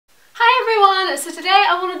everyone, so today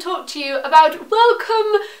I want to talk to you about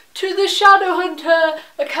welcome to the Shadowhunter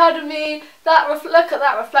Academy. Look at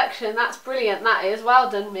that reflection, that's brilliant, that is, well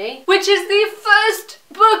done me. Which is the first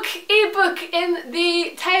ebook in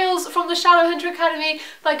the Tales from the Shadowhunter Academy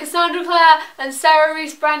by Cassandra Clare and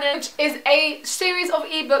Rees Brennan, which is a series of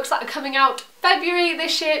ebooks that are coming out February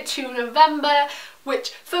this year to November,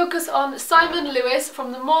 which focus on Simon Lewis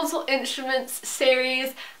from the Mortal Instruments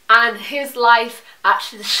series and his life at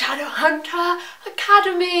the Shadowhunter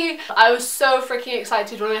Academy. I was so freaking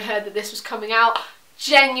excited when I heard that this was coming out.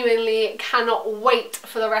 Genuinely cannot wait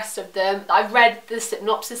for the rest of them. I've read the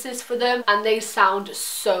synopsises for them and they sound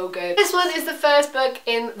so good. This one is the first book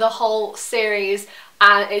in the whole series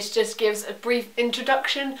and it just gives a brief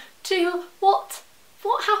introduction to what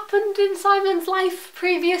happened in Simon's life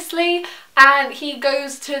previously, and he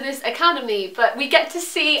goes to this academy, but we get to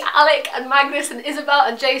see Alec and Magnus and Isabel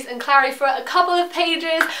and Jace and Clary for a couple of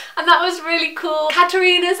pages, and that was really cool.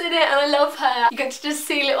 Katarina's in it and I love her. You get to just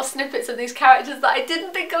see little snippets of these characters that I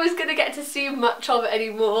didn't think I was going to get to see much of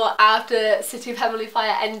anymore after City of Heavenly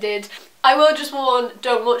Fire ended. I will just warn,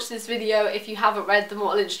 don't watch this video if you haven't read The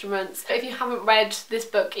Mortal Instruments, if you haven't read this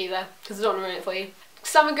book either, because I don't want to ruin it for you.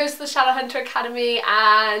 Simon goes to the Shadowhunter Academy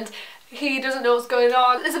and he doesn't know what's going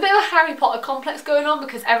on. There's a bit of a Harry Potter complex going on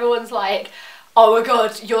because everyone's like, oh my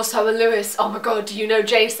god, you're Simon Lewis, oh my god, do you know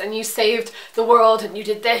Jace and you saved the world and you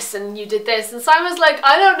did this and you did this, and Simon's like,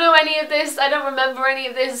 I don't know any of this, I don't remember any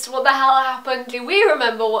of this, what the hell happened? We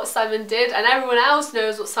remember what Simon did and everyone else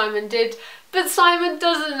knows what Simon did, but Simon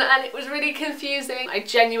doesn't, and it was really confusing. I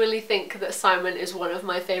genuinely think that Simon is one of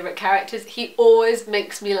my favourite characters. He always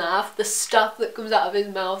makes me laugh. The stuff that comes out of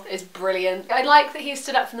his mouth is brilliant. I like that he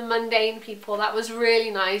stood up for the mundane people. That was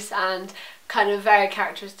really nice and kind of very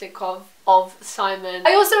characteristic of Simon.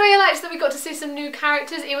 I also really liked that we got to see some new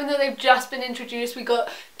characters, even though they've just been introduced. We got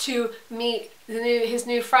to meet his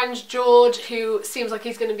new friend George, who seems like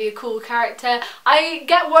he's going to be a cool character. I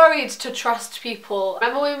get worried to trust people.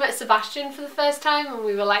 Remember when we met Sebastian for the first time and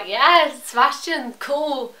we were like, yeah, Sebastian,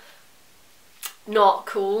 cool. Not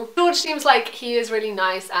cool. George seems like he is really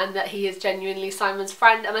nice and that he is genuinely Simon's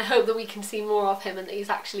friend, and I hope that we can see more of him and that he's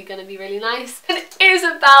actually going to be really nice. And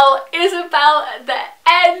Isabel at the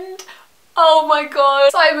end. Oh my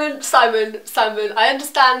god. Simon, I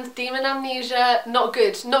understand demon amnesia, not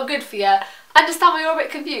good for you. I understand why you're a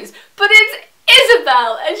bit confused, but it's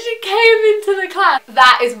Isabel and she came into the class.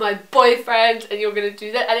 That is my boyfriend and you're gonna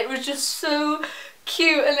do that, and it was just so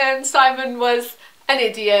cute. And then Simon was an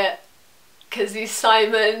idiot because he's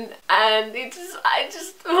Simon, and a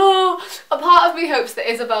part of me hopes that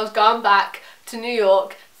Isabel's gone back to New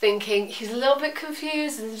York thinking he's a little bit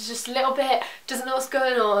confused and just a little bit doesn't know what's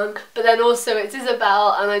going on, but then also it's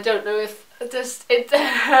Isabel and I don't know if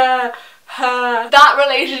that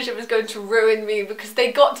relationship is going to ruin me because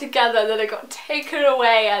they got together then it got taken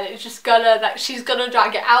away, and it's just gonna, like, she's gonna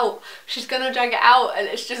drag it out and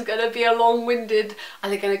it's just gonna be a long-winded, are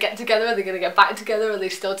they gonna get together, are they gonna get back together, are they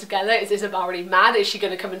still together, is Isabel already mad, is she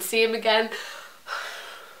gonna come and see him again?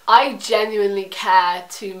 I genuinely care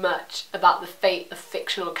too much about the fate of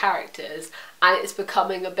fictional characters and it's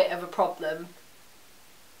becoming a bit of a problem.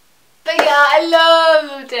 But yeah, I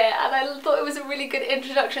loved it and I thought it was a really good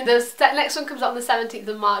introduction. The next one comes out on the 17th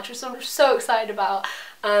of March, which I'm so excited about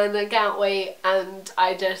and I can't wait, and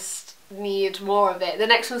I just need more of it. The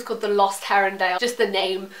next one's called The Lost Herondale. Just the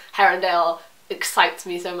name Herondale excites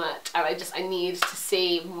me so much and I need to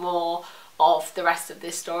see more of the rest of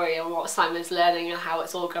this story and what Simon's learning and how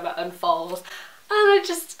it's all going to unfold. And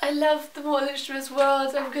I love the Mortal Instruments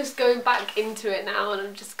world. I'm just going back into it now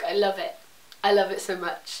and I love it. I love it so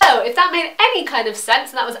much. So if that made any kind of sense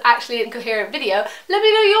and that was actually a coherent video, let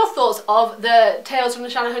me know your thoughts of the Tales from the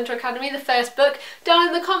Shadowhunter Academy, the first book, down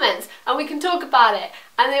in the comments and we can talk about it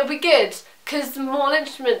and it'll be good because the Mortal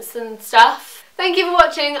Instruments and stuff. Thank you for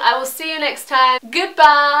watching. I will see you next time.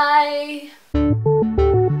 Goodbye.